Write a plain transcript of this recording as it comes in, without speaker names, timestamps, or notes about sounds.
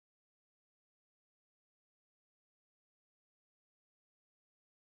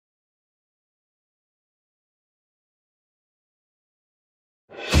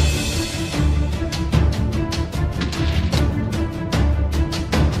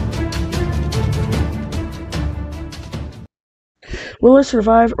Will I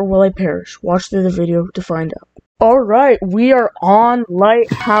survive or will I perish? Watch through the video to find out. Alright, we are on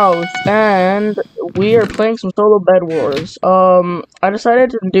Lighthouse, and we are playing some solo bed wars. I decided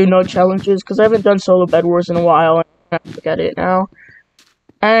to do no challenges, because I haven't done solo bed wars in a while, and I have to look at it now.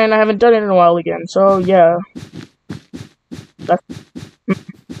 And I haven't done it in a while again, so yeah.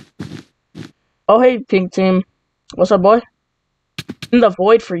 Oh hey, pink team. What's up, boy? In the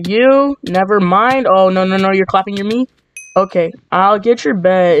void for you? Never mind. Oh, no, you're clapping your meat? Okay, I'll get your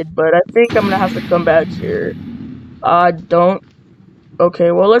bed, but I think I'm gonna have to come back here. Don't.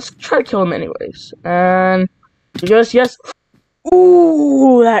 Okay, well, let's try to kill him anyways. And yes.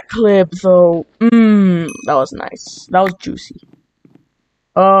 Ooh, that clip though. That was nice. That was juicy.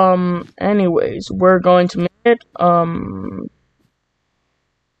 Anyways, we're going to make it.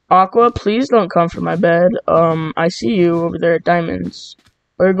 Aqua, please don't come for my bed. I see you over there at Diamonds.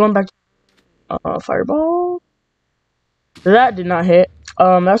 We're going back to Fireball. That did not hit.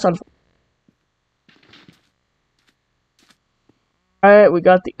 That's unfortunate. Alright, we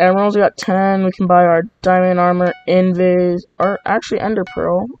got the emeralds, we got 10, we can buy our diamond armor, invis, or actually ender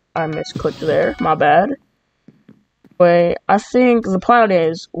pearl. I misclicked there, my bad. Anyway, I think the plan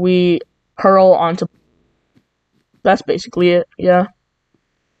is we pearl onto... That's basically it, yeah.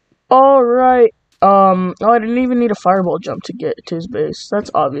 Alright, oh, I didn't even need a fireball jump to get to his base. That's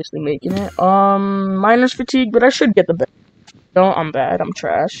obviously making it. Miner's fatigue, but I should get the best. No, I'm bad, I'm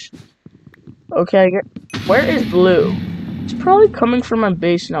trash. Okay, where is blue? It's probably coming from my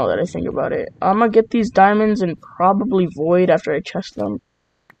base now that I think about it. I'm gonna get these diamonds and probably void after I chest them.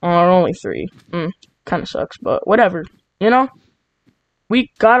 Only 3. Kinda sucks, but whatever. You know?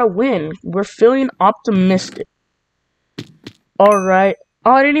 We gotta win. We're feeling optimistic. Alright.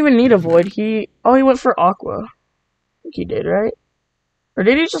 Oh, I didn't even need a void. He went for aqua. I think he did, right? Or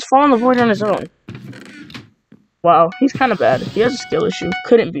did he just fall in the void on his own? Wow, he's kinda bad. He has a skill issue.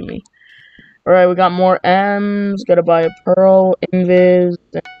 Couldn't be me. Alright, we got more M's, gotta buy a pearl, invis,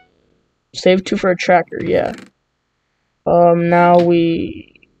 save 2 for a tracker, yeah. Now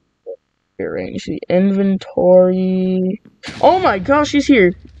we rearrange the inventory. Oh my gosh, he's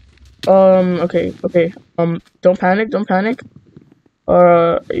here! Okay, don't panic.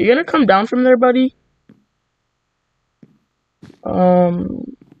 Are you gonna come down from there, buddy?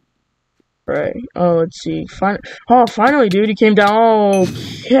 Right, let's see, finally, dude, he came down,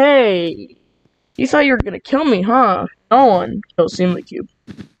 okay! You thought you were gonna kill me, huh? No one kills Seemly Cube.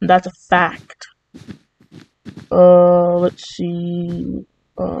 That's a fact. Let's see.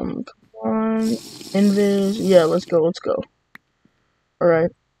 Come on. Invis. Yeah, let's go.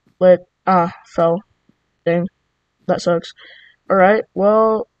 Alright. Fell. Dang. That sucks. Alright,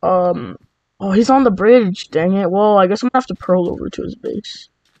 well, oh, he's on the bridge. Dang it. Well, I guess I'm gonna have to pearl over to his base.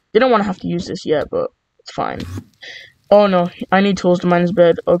 Didn't want to have to use this yet, but it's fine. Oh no, I need tools to mine his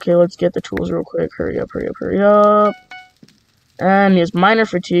bed. Okay, let's get the tools real quick. Hurry up. And he has miner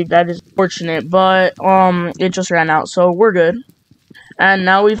fatigue. That is fortunate, but it just ran out, so we're good. And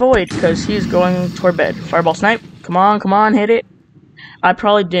now we void, because he's going toward bed. Fireball snipe. Come on, hit it. I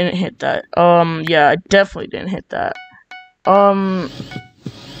probably didn't hit that. Yeah, I definitely didn't hit that.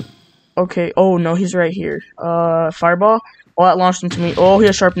 Okay, oh no, he's right here. Fireball. Oh, that launched into me. Oh, he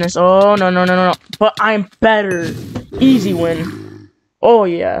has sharpness. Oh, no. But I'm better. Easy win. Oh,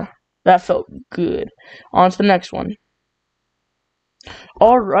 yeah. That felt good. On to the next one.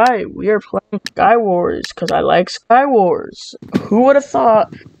 Alright, we are playing Skywars, because I like Skywars. Who would have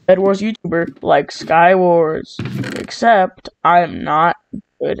thought bedwars YouTuber likes Skywars? Except, I am not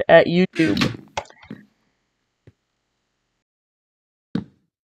good at YouTube.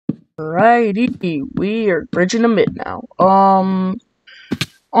 Alrighty, we are bridging the mid now.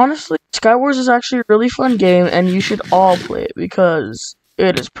 Honestly, Skywars is actually a really fun game, and you should all play it, because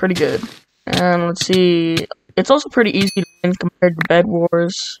it is pretty good. And let's see, it's also pretty easy to win compared to Bed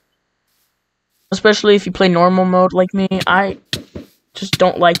Wars. Especially if you play normal mode like me. I just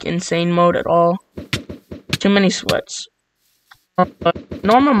don't like insane mode at all. Too many sweats. But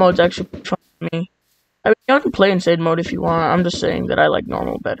normal mode's actually pretty fun for me. I mean, you can play insane mode if you want. I'm just saying that I like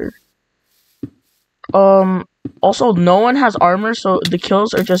normal better. Also, no one has armor, so the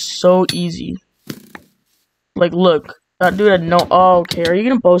kills are just so easy. Like, look. That dude had no... Oh, okay. Are you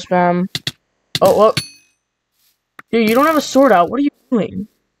gonna bow spam? Oh, what? Dude, you don't have a sword out. What are you doing?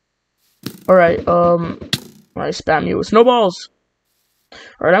 Alright, I spam you with snowballs.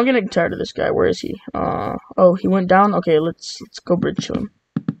 Alright, I'm getting tired of this guy. Where is he? Oh, he went down? Okay, let's go bridge to him.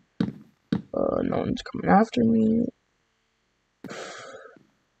 No one's coming after me.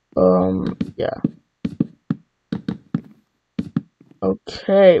 Yeah.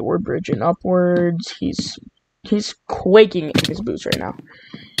 Okay, we're bridging upwards. He's He's quaking in his boots right now.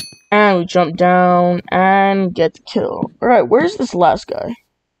 And we jump down and get the kill. Alright, where's this last guy?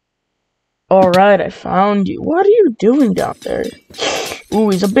 Alright, I found you. What are you doing down there? Ooh,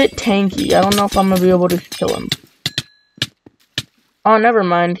 he's a bit tanky. I don't know if I'm gonna be able to kill him. Oh, never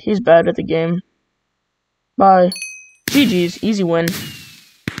mind. He's bad at the game. Bye. GG's. Easy win.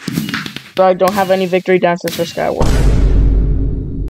 So I don't have any victory dances for Skywars.